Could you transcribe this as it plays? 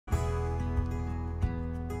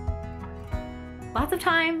Lots of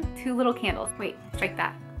time, 2 little candles. Wait, strike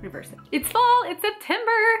that, reverse it. It's fall, it's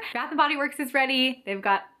September. Bath & Body Works is ready. They've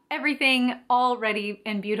got everything all ready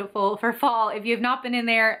and beautiful for fall. If you have not been in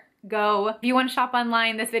there, go. If you want to shop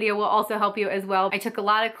online, this video will also help you as well. I took a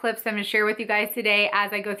lot of clips I'm going to share with you guys today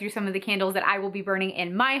as I go through some of the candles that I will be burning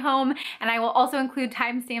in my home, and I will also include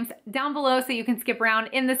timestamps down below so you can skip around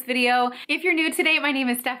in this video. If you're new today, my name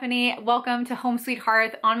is Stephanie. Welcome to Home Sweet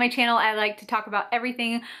Hearth. On my channel, I like to talk about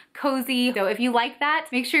everything cozy. So if you like that,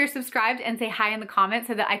 make sure you're subscribed and say hi in the comments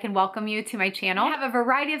so that I can welcome you to my channel. I have a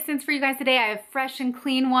variety of scents for you guys today. I have fresh and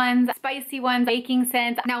clean ones, spicy ones, baking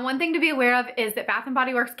scents. Now, one thing to be aware of is that Bath &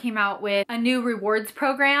 Body Works came out with a new rewards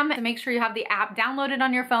program. So make sure you have the app downloaded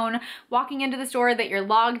on your phone, walking into the store, that you're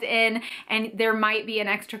logged in, and there might be an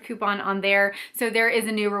extra coupon on there. So there is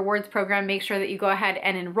a new rewards program. Make sure that you go ahead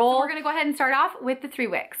and enroll. So we're gonna go ahead and start off with the 3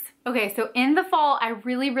 wicks. Okay, so in the fall, I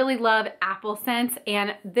really love apple scents,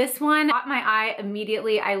 and this one caught my eye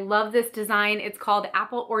immediately. I love this design. It's called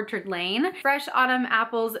Apple Orchard Lane. Fresh autumn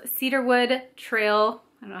apples, cedarwood trail.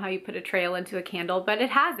 I don't know how you put a trail into a candle, but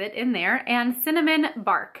it has it in there, and cinnamon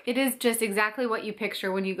bark. It is just exactly what you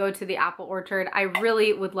picture when you go to the apple orchard. I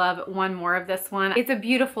really would love one more of this one. It's a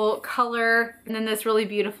beautiful color, and then this really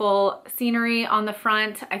beautiful scenery on the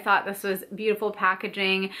front. I thought this was beautiful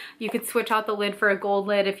packaging. You could switch out the lid for a gold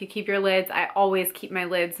lid if you keep your lids. I always keep my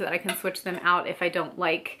lids so that I can switch them out if I don't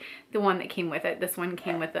like the one that came with it. This one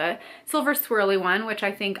came with a silver swirly one, which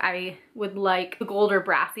I think I would like the gold or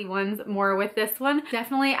brassy ones more with this one.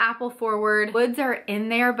 Definitely apple forward. Woods are in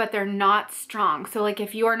there, but they're not strong. So like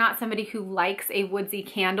if you are not somebody who likes a woodsy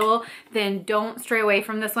candle, then don't stray away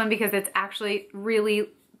from this one because it's actually really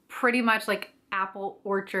pretty much like apple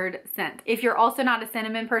orchard scent. If you're also not a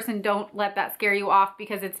cinnamon person, don't let that scare you off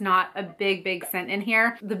because it's not a big scent in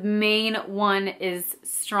here. The main one is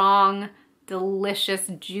strong, delicious,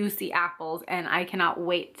 juicy apples, and I cannot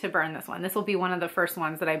wait to burn this one. This will be one of the first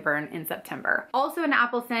ones that I burn in September. Also an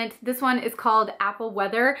apple scent. This one is called Apple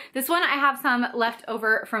Weather. This one I have some left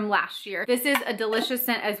over from last year. This is a delicious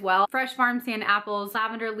scent as well. Fresh farm stand apples,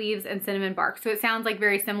 lavender leaves, and cinnamon bark. So it sounds like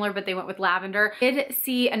very similar, but they went with lavender. I did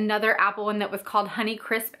see another apple one that was called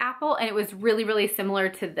Honeycrisp Apple, and it was really similar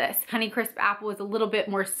to this. Honeycrisp Apple is a little bit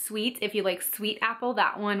more sweet. If you like sweet apple,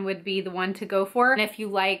 that one would be the one to go for. And if you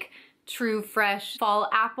like true fresh fall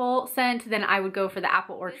apple scent, then I would go for the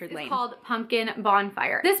Apple Orchard Lane. It's called Pumpkin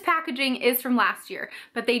Bonfire. This packaging is from last year,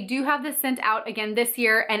 but they do have this scent out again this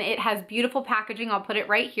year, and it has beautiful packaging. I'll put it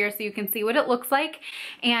right here so you can see what it looks like,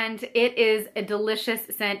 and it is a delicious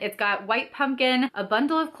scent. It's got white pumpkin, a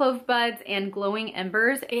bundle of clove buds, and glowing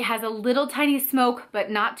embers. It has a little tiny smoke, but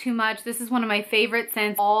not too much. This is one of my favorite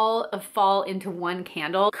scents, all of fall into one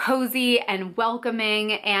candle. Cozy and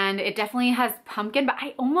welcoming, and it definitely has pumpkin, but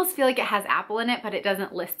I almost feel like it has apple in it, but it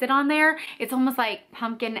doesn't list it on there. It's almost like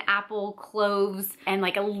pumpkin, apple, cloves, and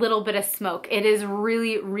like a little bit of smoke. It is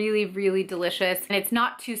really delicious, and it's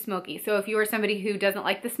not too smoky. So if you are somebody who doesn't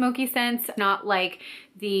like the smoky scents, not like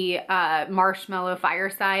the marshmallow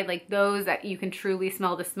fireside, like those that you can truly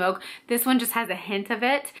smell the smoke, this one just has a hint of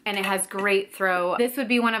it, and it has great throw. This would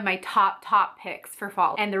be one of my top picks for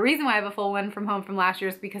fall. And the reason why I have a full one from home from last year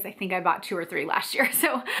is because I think I bought 2 or 3 last year.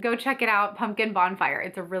 So go check it out, Pumpkin Bonfire.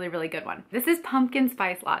 It's a really good one. This is Pumpkin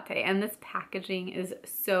Spice Latte, and this packaging is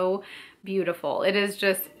so beautiful. It is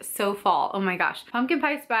just so fall. Oh my gosh. Pumpkin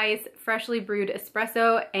pie spice, freshly brewed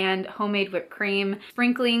espresso, and homemade whipped cream,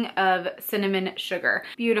 sprinkling of cinnamon sugar.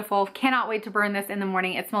 Beautiful. Cannot wait to burn this in the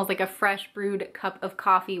morning. It smells like a fresh brewed cup of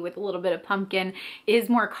coffee with a little bit of pumpkin. It is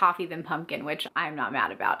more coffee than pumpkin, which I'm not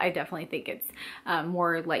mad about. I definitely think it's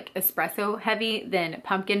more like espresso heavy than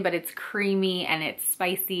pumpkin, but it's creamy and it's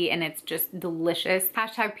spicy and it's just delicious.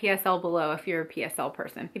 Hashtag PSL below if you're a PSL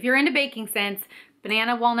person. If you're into baking scents,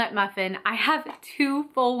 banana walnut muffin. I have 2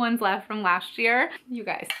 full ones left from last year. You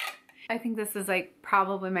guys, I think this is like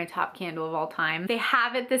probably my top candle of all time. They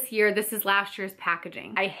have it this year. This is last year's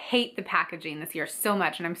packaging. I hate the packaging this year so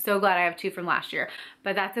much, and I'm so glad I have 2 from last year,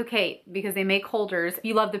 but that's okay because they make holders. If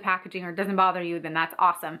you love the packaging or it doesn't bother you, then that's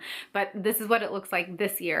awesome. But this is what it looks like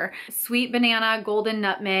this year. Sweet banana, golden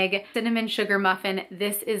nutmeg, cinnamon sugar muffin.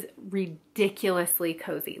 This is ridiculously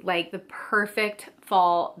cozy, like the perfect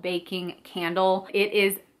fall baking candle. It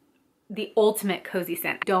is the ultimate cozy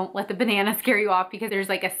scent. Don't let the banana scare you off because there's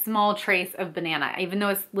like a small trace of banana. Even though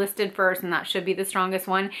it's listed first and that should be the strongest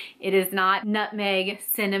one, it is not. Nutmeg,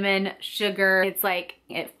 cinnamon, sugar. It's like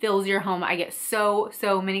It fills your home. I get so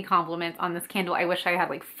many compliments on this candle. I wish I had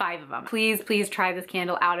like 5 of them. Please try this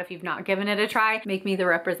candle out if you've not given it a try. Make me the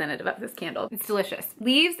representative of this candle. It's delicious.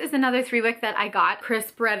 Leaves is another 3-wick that I got.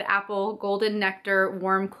 Crisp red apple, golden nectar,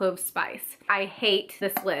 warm clove spice. I hate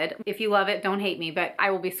this lid. If you love it, don't hate me, but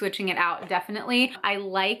I will be switching it out definitely. I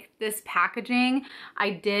like this packaging.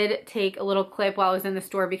 I did take a little clip while I was in the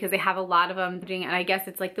store because they have a lot of them, and I guess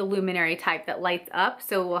it's like the luminary type that lights up,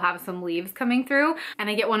 so we'll have some leaves coming through. And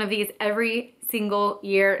I get one of these every single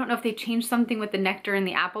year. I don't know if they changed something with the nectar and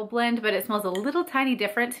the apple blend, but it smells a little tiny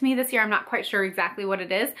different to me this year. I'm not quite sure exactly what it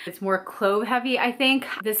is. It's more clove heavy, I think.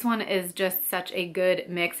 This one is just such a good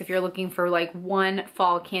mix. If you're looking for like one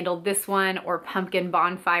fall candle, this one or pumpkin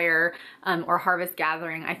bonfire or harvest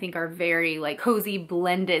gathering, I think are very like cozy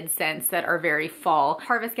blended scents that are very fall.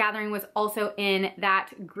 Harvest gathering was also in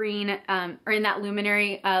that green or in that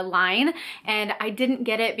luminary line, and I didn't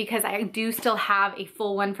get it because I do still have a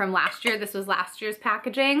full one from last year. This was last year's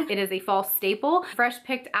packaging. It is a fall staple. Fresh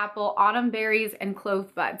picked apple, autumn berries, and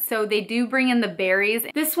clove buds. So they do bring in the berries.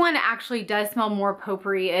 This one actually does smell more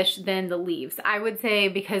potpourri-ish than the leaves. I would say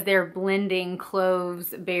because they're blending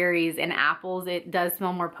cloves, berries, and apples, it does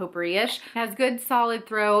smell more potpourri-ish. It has good solid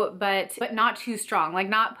throw, but not too strong. Like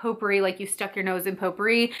not potpourri like you stuck your nose in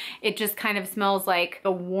potpourri. It just kind of smells like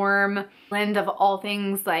a warm blend of all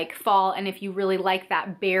things like fall. And if you really like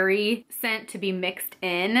that berry scent to be mixed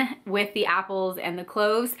in with the apples and the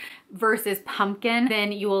cloves versus pumpkin,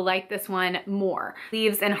 then you will like this one more.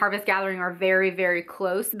 Leaves and harvest gathering are very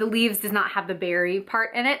close. The leaves does not have the berry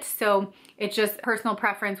part in it, so it's just personal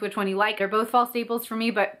preference which one you like. They're both fall staples for me,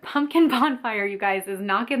 but pumpkin bonfire, you guys, is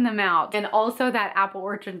knocking them out. And also that apple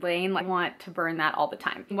orchard lane, like, I want to burn that all the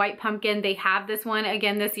time. White pumpkin, they have this one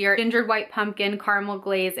again this year. Gingered white pumpkin, caramel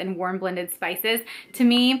glaze, and warm blended spices. To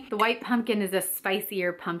me, the white pumpkin is a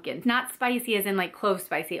spicier pumpkin. It's not spicy as in like clove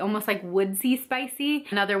spicy, almost like woodsy spicy.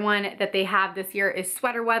 Another one that they have this year is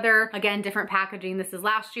Sweater Weather. Again, different packaging. This is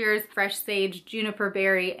last year's. Fresh sage, juniper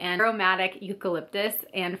berry, and aromatic eucalyptus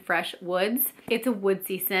and fresh woods. It's a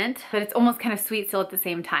woodsy scent, but it's almost kind of sweet still at the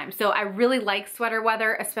same time. So I really like Sweater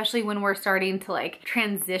Weather, especially when we're starting to like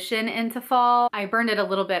transition into fall. I burned it a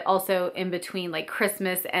little bit also in between like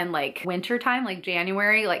Christmas and like winter time, like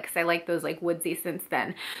January, like because I like those like woodsy scents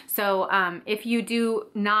then. So if you do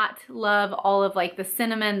not love all of like the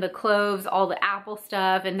cinnamon, the cloves, all the apple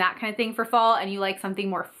stuff and that kind of thing for fall, and you like something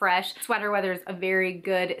more fresh, Sweater Weather is a very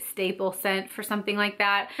good staple scent for something like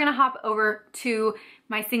that. I'm gonna hop over to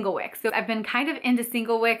my single wicks. So I've been kind of into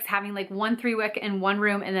single wicks, having like one 3-wick in one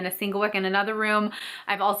room and then a single wick in another room.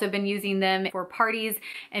 I've also been using them for parties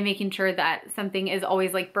and making sure that something is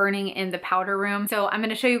always like burning in the powder room. So I'm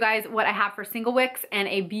gonna show you guys what I have for single wicks and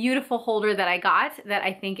a beautiful holder that I got that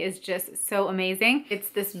I think is just so amazing. It's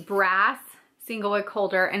this brass single wick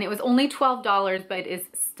holder, and it was only $12, but it is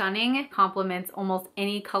stunning. Complements almost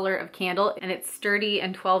any color of candle, and it's sturdy,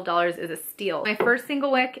 and $12 is a steal. My first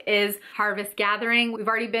single wick is Harvest Gathering. We've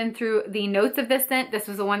already been through the notes of this scent. This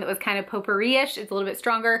was the one that was kind of potpourri-ish. It's a little bit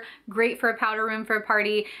stronger, great for a powder room for a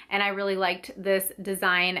party, and I really liked this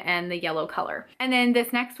design and the yellow color. And then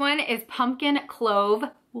this next one is Pumpkin Clove.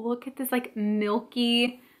 Look at this like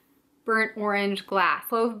milky burnt orange glass.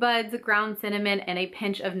 Clove buds, ground cinnamon, and a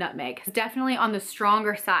pinch of nutmeg. It's definitely on the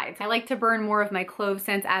stronger side. I like to burn more of my clove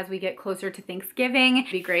scents as we get closer to Thanksgiving.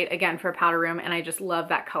 It'd be great again for a powder room, and I just love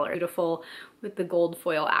that color. Beautiful with the gold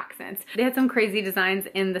foil accents. They had some crazy designs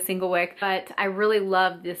in the single wick, but I really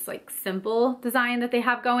love this like simple design that they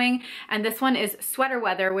have going. And this one is Sweater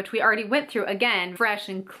Weather, which we already went through. Again, fresh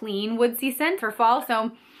and clean woodsy scent for fall.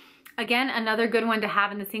 So again, another good one to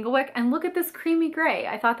have in the single wick. And look at this creamy gray.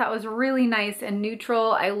 I thought that was really nice and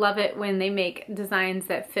neutral. I love it when they make designs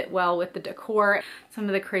that fit well with the decor. Some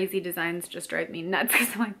of the crazy designs just drive me nuts because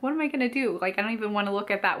I'm like, what am I gonna do? Like, I don't even wanna look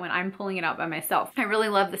at that when I'm pulling it out by myself. I really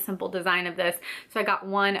love the simple design of this. So I got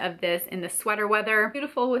one of this in the Sweater Weather.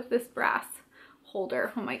 Beautiful with this brass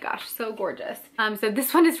holder. Oh my gosh, so gorgeous. So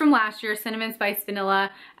this one is from last year, Cinnamon Spice Vanilla.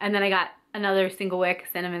 And then I got another single wick,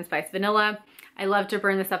 Cinnamon Spice Vanilla. I love to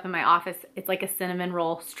burn this up in my office. It's like a cinnamon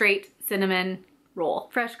roll, straight cinnamon roll.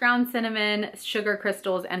 Fresh ground cinnamon, sugar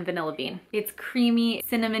crystals, and vanilla bean. It's creamy,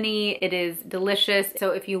 cinnamony, it is delicious. So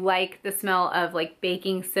if you like the smell of like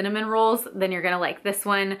baking cinnamon rolls, then you're gonna like this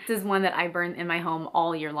one. This is one that I burn in my home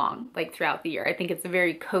all year long, like throughout the year. I think it's a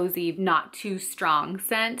very cozy, not too strong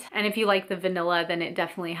scent. And if you like the vanilla, then it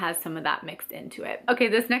definitely has some of that mixed into it. Okay,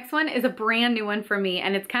 this next one is a brand new one for me,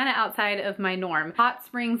 and it's kind of outside of my norm. Hot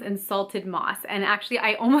Springs and Salted Moss. And actually,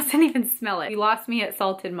 I almost didn't even smell it. You lost me at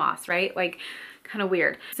Salted Moss, right? Like, kind of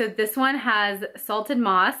weird. So this one has salted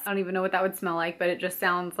moss. I don't even know what that would smell like, but it just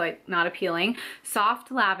sounds like not appealing.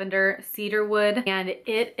 Soft lavender, cedar wood, and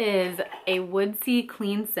it is a woodsy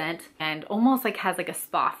clean scent and almost like has like a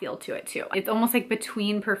spa feel to it too. It's almost like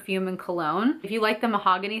between perfume and cologne. If you like the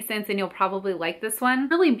mahogany scents, then you'll probably like this one.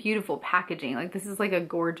 Really beautiful packaging. Like this is like a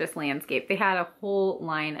gorgeous landscape. They had a whole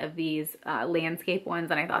line of these landscape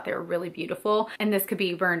ones and I thought they were really beautiful. And this could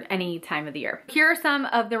be burned any time of the year. Here are some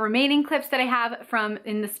of the remaining clips that I have from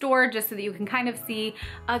in the store just so that you can kind of see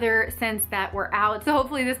other scents that were out. So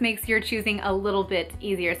hopefully this makes your choosing a little bit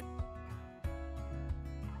easier.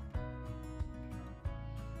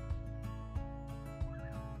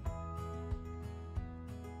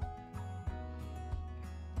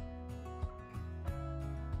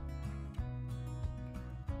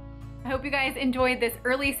 I hope you guys enjoyed this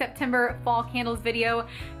early September fall candles video.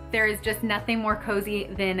 There is just nothing more cozy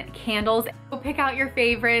than candles. Go pick out your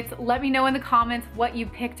favorites. Let me know in the comments what you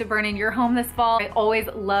picked to burn in your home this fall. I always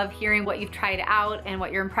love hearing what you've tried out and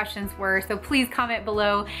what your impressions were, so please comment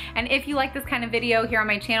below. And if you like this kind of video here on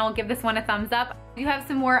my channel, give this one a thumbs up. I do have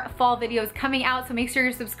some more fall videos coming out, so make sure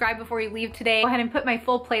you're subscribed before you leave today. Go ahead and put my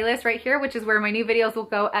full playlist right here, which is where my new videos will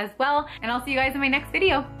go as well. And I'll see you guys in my next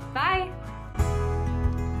video. Bye!